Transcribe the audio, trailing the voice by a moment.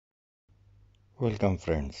Welcome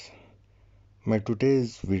friends. My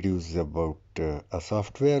today's video is about a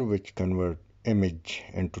software which convert image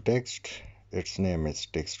into text. Its name is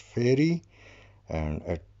Text Fairy and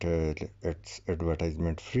it's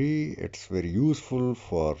advertisement free. It's very useful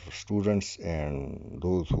for students and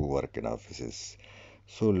those who work in offices.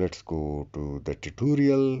 So let's go to the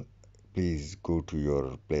tutorial. Please go to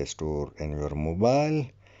your Play Store in your mobile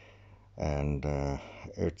and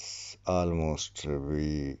it's almost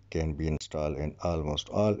we can be installed in almost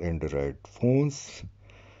all Android phones.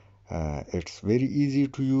 It's very easy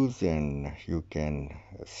to use and you can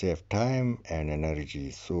save time and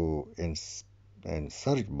energy. So in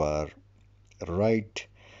search bar write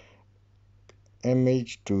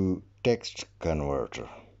image to text converter.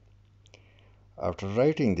 After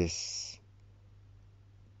writing this,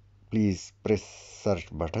 please press search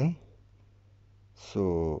button,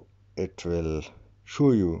 so it will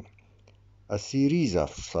show you a series of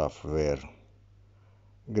software.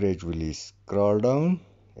 Gradually scroll down.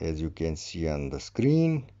 As you can see on the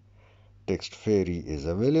screen, Text Fairy is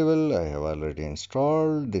available. I have already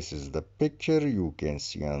installed. This is the picture you can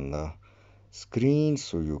see on the screen,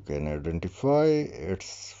 so you can identify.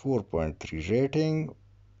 It's 4.3 rating.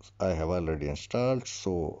 I have already installed,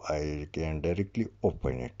 so I can directly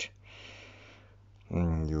open it.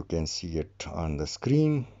 You can see it on the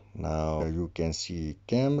screen. Now you can see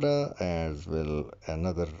camera as well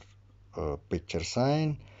another picture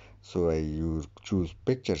sign. So I choose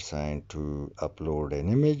picture sign to upload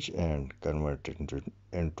an image and convert it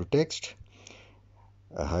into text.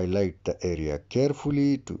 Highlight the area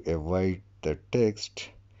carefully to avoid the text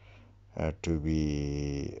to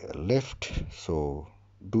be left. So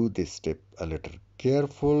do this step a little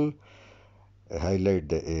careful. Highlight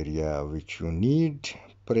the area which you need,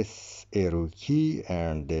 press arrow key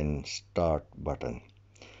and then start button.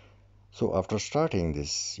 So after starting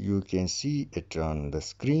this, you can see it on the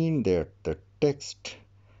screen that the text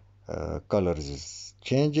colors is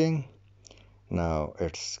changing. Now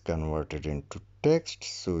it's converted into text,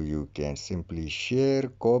 so you can simply share,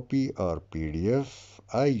 copy or PDF.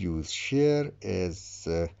 I use share as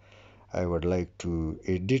I would like to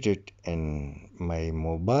edit it in my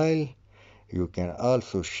mobile. You can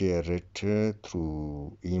also share it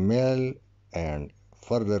through email and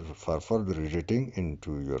further editing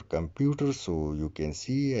into your computer. So you can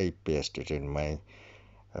see I paste it in my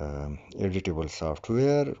editable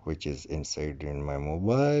software which is inside in my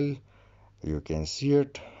mobile. You can see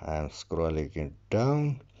it. I am scrolling it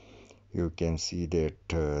down. You can see that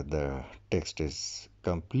the text is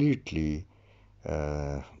completely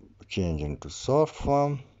changed into soft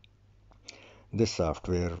form. This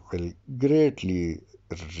software will greatly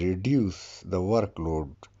reduce the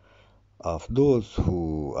workload of those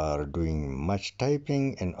who are doing much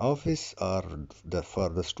typing in office or for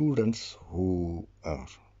the students who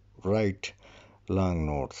write long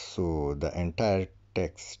notes. So the entire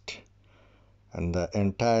text and the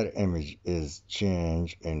entire image is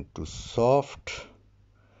changed into soft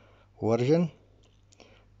version.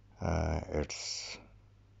 It's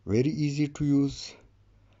very easy to use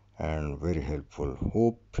and very helpful.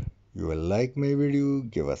 Hope you will like my video.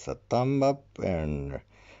 Give us a thumb up and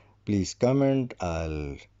please comment.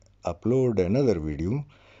 I'll upload another video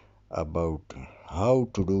about how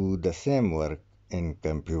to do the same work in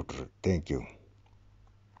computer. Thank you.